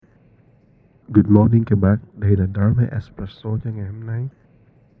Good morning các bác, đây là Dharma Espresso cho ngày hôm nay.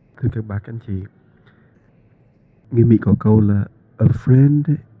 Thưa các bác anh chị, người Mỹ có câu là a friend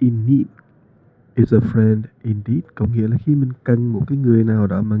in need is a friend indeed. Có nghĩa là khi mình cần một cái người nào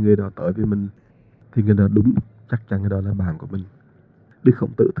đó mà người đó tới với mình thì người đó đúng, chắc chắn người đó là bạn của mình. Đức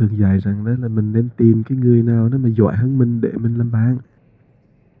Khổng Tử thường dạy rằng đó là mình nên tìm cái người nào đó mà giỏi hơn mình để mình làm bạn.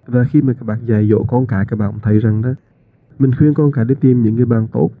 Và khi mà các bạn dạy dỗ con cái, các bạn cũng thấy rằng đó, mình khuyên con cái đi tìm những người bạn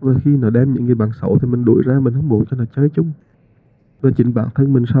tốt, và khi nó đem những người bạn xấu thì mình đuổi ra, mình không muốn cho nó chơi chung. Và chính bản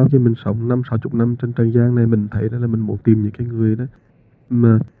thân mình sau khi mình sống 50-60 năm trên trần gian này, mình thấy đó là mình muốn tìm những cái người đó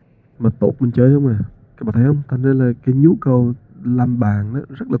mà tốt mình chơi không à. Các bạn thấy không? Thành ra là cái nhu cầu làm bạn đó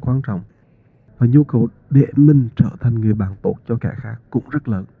rất là quan trọng. Và nhu cầu để mình trở thành người bạn tốt cho kẻ khác cũng rất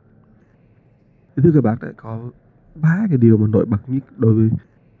lớn. Thì thưa các bạn, đã có ba cái điều mà nổi bật nhất đối với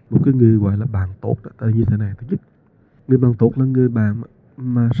một cái người gọi là bạn tốt đó là như thế này. Thứ nhất, người bạn tốt là người bạn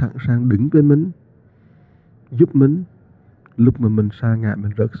mà sẵn sàng đứng với mình, giúp mình lúc mà mình sa ngã,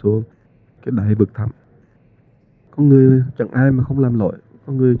 mình rớt xuống cái đáy vực thẳm. Con người chẳng ai mà không làm lỗi,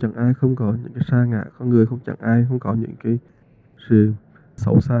 con người chẳng ai không có những cái sa ngã, con người chẳng ai không có những cái sự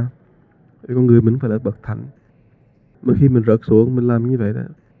xấu xa. Con người mình phải là bậc thánh, mà khi mình rớt xuống mình làm như vậy đó,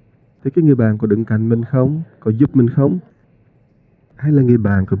 thì cái người bạn có đứng cạnh mình không, có giúp mình không, hay là người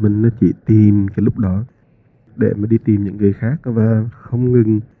bạn của mình nó chỉ tìm cái lúc đó để mà đi tìm những người khác và không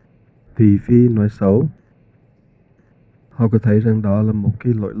ngừng thị phi nói xấu. Họ có thấy rằng đó là một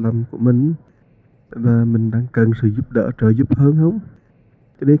cái lỗi lầm của mình và mình đang cần sự giúp đỡ, trợ giúp hơn không?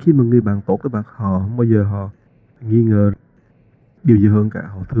 Cho nên khi mà người bạn tốt các bạn, họ không bao giờ họ nghi ngờ điều gì hơn cả.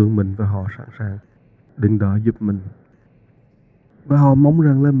 Họ thương mình và họ sẵn sàng đứng đó giúp mình. Và họ mong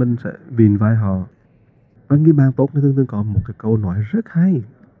rằng là mình sẽ vìn vai họ. Và người bạn tốt nó thường thường có một cái câu nói rất hay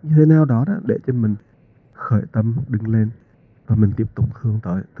như thế nào đó để cho mình khởi tâm đứng lên và mình tiếp tục hướng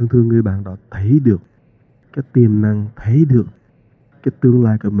tới. Thường thường người bạn đó thấy được cái tiềm năng, thấy được cái tương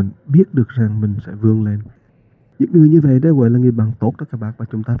lai của mình, biết được rằng mình sẽ vươn lên. Những người như vậy đó gọi là người bạn tốt đó các bạn. Và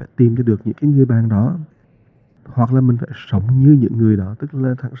chúng ta phải tìm cho được những cái người bạn đó, hoặc là mình phải sống như những người đó, tức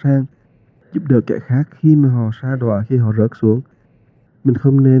là sẵn sàng giúp đỡ kẻ khác khi mà họ sa đọa, khi họ rớt xuống. Mình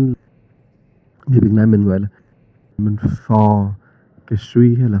không nên, người Việt Nam mình gọi là mình phò cái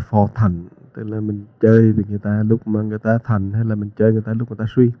suy hay là phò thành, tức là mình chơi với người ta lúc mà người ta thành, hay là mình chơi người ta lúc người ta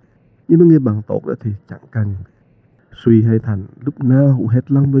suy. Nhưng mà người bạn tốt đó thì chẳng cần suy hay thành, lúc nào cũng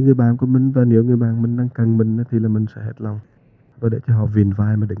hết lòng với người bạn của mình. Và nếu người bạn mình đang cần mình thì là mình sẽ hết lòng và để cho họ vìn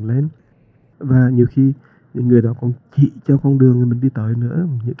vai mà đứng lên. Và nhiều khi những người đó còn chỉ cho con đường mình đi tới nữa.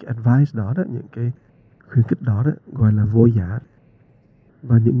 Những cái advice đó đó, những cái khuyến khích đó đó gọi là vô giá.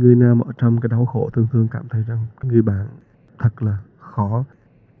 Và những người nào mà ở trong cái đau khổ thường thường cảm thấy rằng người bạn thật là khó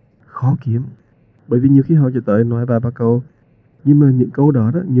khó kiếm. Bởi vì nhiều khi họ chỉ tới nói vài ba câu, nhưng mà những câu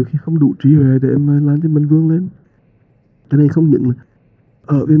đó đó nhiều khi không đủ trí huệ để mà làm cho mình vươn lên. Cho nên không những là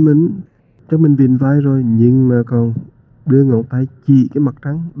ở với mình, cho mình vìn vai rồi, nhưng mà còn đưa ngón tay chỉ cái mặt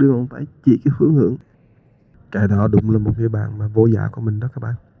trăng, đưa ngón tay chỉ cái phương hướng. Cái đó đúng là một người bạn mà vô giá của mình đó các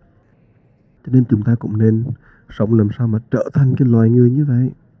bạn. Cho nên chúng ta cũng nên sống làm sao mà trở thành cái loài người như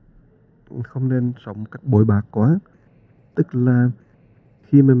vậy. Không nên sống cách bội bạc quá. Tức là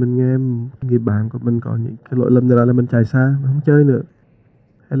khi mà mình nghe người bạn của mình có những cái lỗi lầm nào là mình chạy xa, mình không chơi nữa.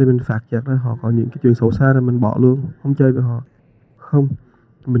 Hay là mình phát giác ra họ có những cái chuyện xấu xa rồi mình bỏ luôn, không chơi với họ. Không,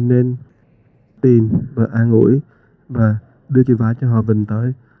 mình nên tìm và an ủi và đưa cái vai cho họ vịnh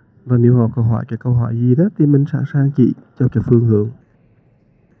tới. Và nếu họ có hỏi cái câu hỏi gì đó thì mình sẵn sàng chỉ cho cái phương hướng.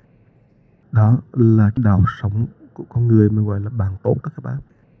 Đó là cái đạo sống của con người mà gọi là bạn tốt đó các bạn.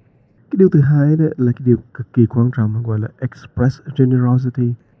 Cái điều thứ hai đó là cái điều cực kỳ quan trọng mà gọi là express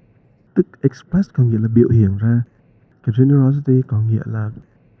generosity. Tức express có nghĩa là biểu hiện ra, cái generosity có nghĩa là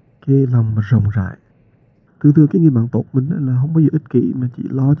cái lòng mà rộng rãi. Thường thường cái người bạn tốt mình là không bao giờ ích kỷ mà chỉ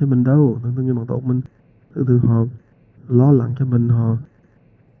lo cho mình đâu. Thường thường người bạn tốt mình thường thường họ lo lắng cho mình, họ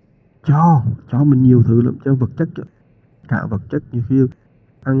cho mình nhiều thứ lắm, cho vật chất, cả vật chất, nhiều khi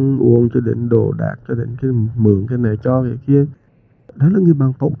ăn uống cho đến đồ đạc, cho đến cái mượn cái này cho cái kia. Đó là người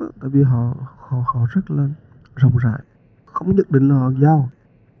bạn tốt đó, tại vì họ rất là rộng rãi. Không nhất định là họ giàu,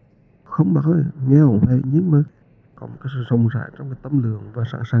 không bác ơi, nghèo cũng vậy, nhưng mà có một cái sự rộng rãi trong cái tâm lượng và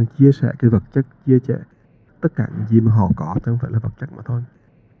sẵn sàng chia sẻ cái vật chất, chia sẻ tất cả những gì mà họ có, chứ không phải là vật chất mà thôi.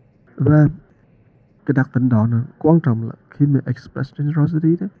 Và cái đặc tính đó nó quan trọng là khi mà express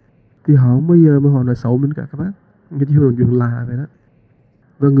generosity đó, thì họ không bao giờ mà họ nói xấu mình cả các bác. Cái chuyện là vậy đó.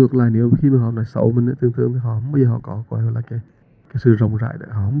 Và ngược lại, nếu khi mà họ nói xấu mình, thường thường thì họ không bao giờ họ có gọi là cái sự rộng rãi để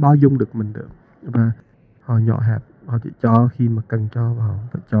họ không bao dung được mình được. Và họ nhỏ hẹp, họ chỉ cho khi mà cần cho, và họ không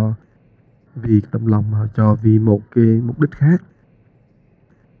phải cho vì tấm lòng mà họ cho vì một cái mục đích khác.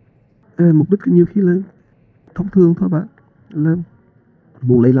 Mục đích nhiều khi là thông thường thôi bạn, là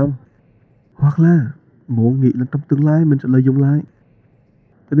muốn lấy lòng, hoặc là muốn nghĩ là trong tương lai mình sẽ lợi dụng lại.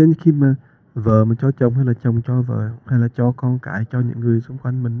 Cho nên khi mà vợ mà cho chồng, hay là chồng cho vợ, hay là cho con cái, cho những người xung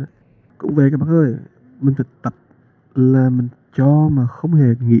quanh mình á, cũng về các bác ơi, mình phải tập là mình cho mà không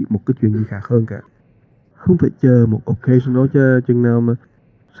hề nghĩ một cái chuyện gì khác hơn cả. Không phải chờ một occasional, chờ chừng nào mà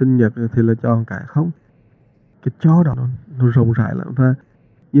sinh nhật thì là cho một cái, không. Cái cho đó nó rộng rãi lắm, và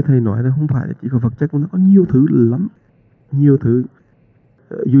như thầy nói là không phải là chỉ có vật chất mà nó có nhiều thứ lắm, nhiều thứ.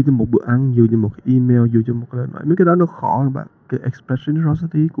 Dù cho một bữa ăn, dù cho một cái email, dù cho một cái lời nói, mấy cái đó nó khó các bạn. Cái express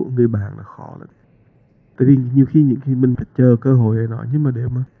generosity của người bạn là khó lắm. Tại vì nhiều khi những khi mình phải chờ cơ hội để nói, nhưng mà để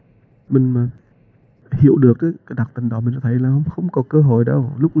mà mình mà hiểu được cái đặc tính đó, mình sẽ thấy là không có cơ hội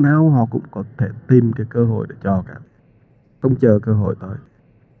đâu. Lúc nào họ cũng có thể tìm cái cơ hội để cho cả, không chờ cơ hội tới.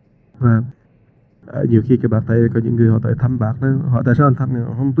 Và nhiều khi các bạn thấy có những người họ tới thăm bác đó, họ tại sao anh thăm,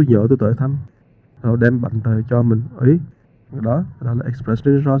 không tôi nhớ tôi tới thăm, họ đem bánh tới cho mình ấy. Đó là express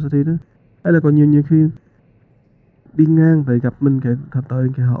generosity đó. Hay là có nhiều khi đi ngang về gặp mình, cái thật tới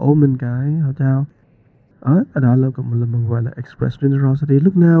cái họ ôm mình, cái họ chào. Đó là cũng là mình gọi là express generosity.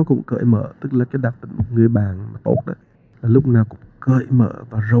 Lúc nào cũng cởi mở, tức là cái đặc tính một người bạn mà tốt đó là lúc nào cũng cởi mở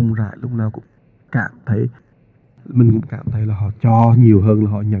và rộng rãi, lúc nào cũng cảm thấy, mình cũng cảm thấy là họ cho nhiều hơn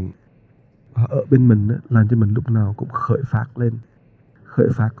là họ nhận. Họ ở bên mình đó, làm cho mình lúc nào cũng khởi phát lên. Khởi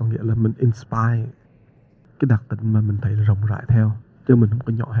phát có nghĩa là mình inspire cái đặc tính mà mình thấy là rộng rãi theo, chứ mình không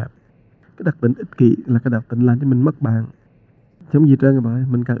có nhỏ hẹp. Cái đặc tính ích kỷ là cái đặc tính làm cho mình mất bạn. Chứ không gì trơn các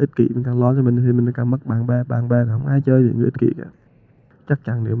bạn. Mình càng ích kỷ, mình càng lo cho mình thì mình càng mất bạn bè. Bạn bè là không ai chơi với người ích kỷ cả. Chắc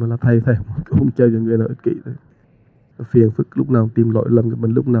chắn nếu mà là thầy cũng không chơi với người nào ích kỷ thôi. Phiền phức, lúc nào tìm lỗi lầm của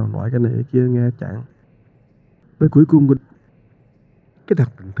mình, lúc nào nói cái này cái kia nghe chán. Với cuối cùng cái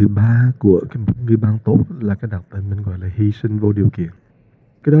đặc tính thứ ba của cái một người bạn tốt là cái đặc tính mình gọi là hy sinh vô điều kiện.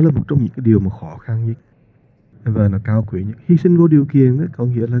 Cái đó là một trong những cái điều mà khó khăn nhất và nó cao quý nhất. Hy sinh vô điều kiện đó có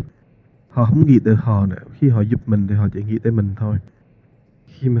nghĩa là họ không nghĩ tới họ nữa. Khi họ giúp mình thì họ chỉ nghĩ tới mình thôi.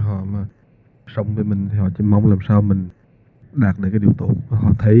 Khi mà họ mà sống với mình thì họ chỉ mong làm sao mình đạt được cái điều tốt. Và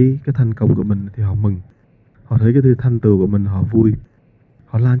họ thấy cái thành công của mình thì họ mừng. Họ thấy cái thứ thành tựu của mình họ vui.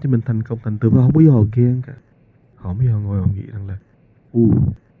 Họ làm cho mình thành công thành tựu và không bao giờ họ ghen cả. Họ không bao giờ ngồi họ nghĩ rằng là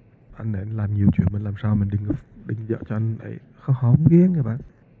anh ấy làm nhiều chuyện, mình làm sao mình đừng vợ cho anh ấy. Họ không ghen các bạn.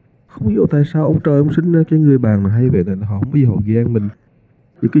 Không hiểu tại sao ông trời ông sinh ra cái người bạn mà hay vậy, là họ không bao giờ họ ghen mình.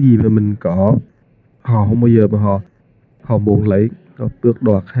 Những cái gì mà mình có, họ không bao giờ mà họ muốn lấy, họ tước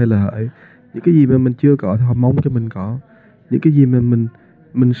đoạt hay là ấy. Những cái gì mà mình chưa có thì họ mong cho mình có. Những cái gì mà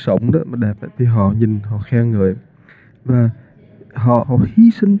mình sống đó mà đẹp ấy, thì họ nhìn, họ khen ngợi. Và họ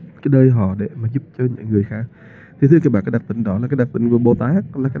hy sinh cái đời họ để mà giúp cho những người khác. Thì thưa các bạn, cái đặc tính đó là cái đặc tính của Bồ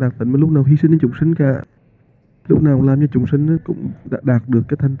Tát, là cái đặc tính mà lúc nào hy sinh đến chúng sinh cả, lúc nào làm cho chúng sinh nó cũng đã đạt được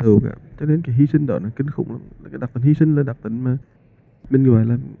cái thành tựu cả. Cho nên cái hy sinh đó nó kinh khủng lắm. Cái đặc tính hy sinh là đặc tính mà mình gọi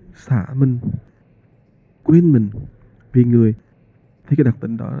là xả mình, quên mình vì người. Thì cái đặc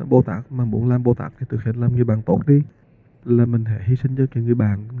tính đó, Bồ Tát mà muốn làm Bồ Tát thì thực hiện làm người bạn tốt đi, là mình hãy hy sinh cho cái người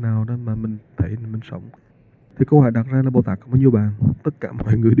bạn nào đó mà mình thấy mình sống. Thì câu hỏi đặt ra là Bồ Tát có bao nhiêu bạn? Tất cả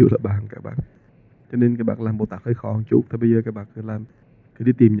mọi người đều là bạn các bạn. Cho nên các bạn làm Bồ Tát hơi khó một chút. Thì bây giờ các bạn cứ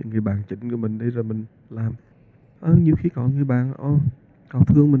đi tìm những người bạn chính của mình đấy rồi mình làm. Nhiều khi có người bạn họ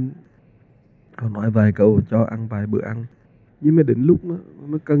thương mình, họ nói vài câu cho ăn vài bữa ăn, nhưng mà đến lúc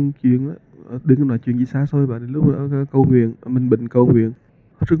nó cần chuyện đó, đừng có nói chuyện gì xa xôi. Và đến lúc đó cầu nguyện, mình bệnh cầu nguyện,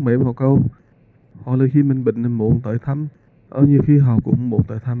 họ sức mấy mà họ câu. Hoặc là khi mình bệnh mình muốn tới thăm, nhiều khi họ cũng muốn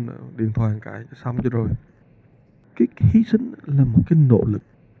tới thăm nữa, điện thoại một cái xong cho rồi. Cái hy sinh là một cái nỗ lực,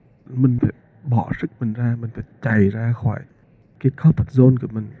 mình phải bỏ sức mình ra, mình phải chạy ra khỏi cái comfort zone của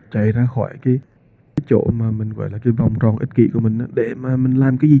mình, chạy ra khỏi cái chỗ mà mình gọi là cái vòng tròn ích kỷ của mình đó, để mà mình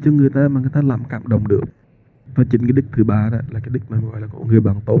làm cái gì cho người ta mà người ta làm cảm động được. Và chính cái đức thứ ba đó là cái đức mà gọi là của người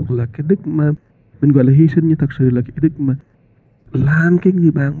bạn tốt, là cái đức mà mình gọi là hy sinh, nhưng thật sự là cái đức mà làm cái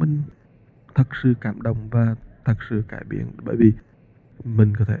người bạn mình thật sự cảm động và thật sự cải biến. Bởi vì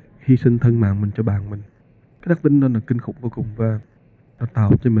mình có thể hy sinh thân mạng mình cho bạn mình. Cái đặc tính đó là kinh khủng vô cùng, và nó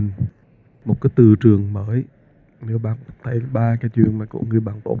tạo cho mình một cái từ trường mới. Nếu bạn thấy ba cái chuyện mà của người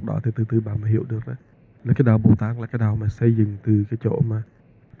bạn tốt đó thì từ từ bạn mới hiểu được đó, là cái đạo Bồ Tát là cái đạo mà xây dựng từ cái chỗ mà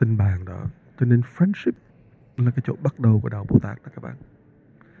tình bạn đó. Cho nên friendship là cái chỗ bắt đầu của đạo Bồ Tát đó các bạn.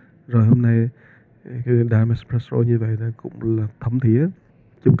 Rồi hôm nay cái Dharma Espresso như vậy là cũng là thấm thía.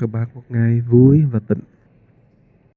 Chúc các bạn một ngày vui và tịnh.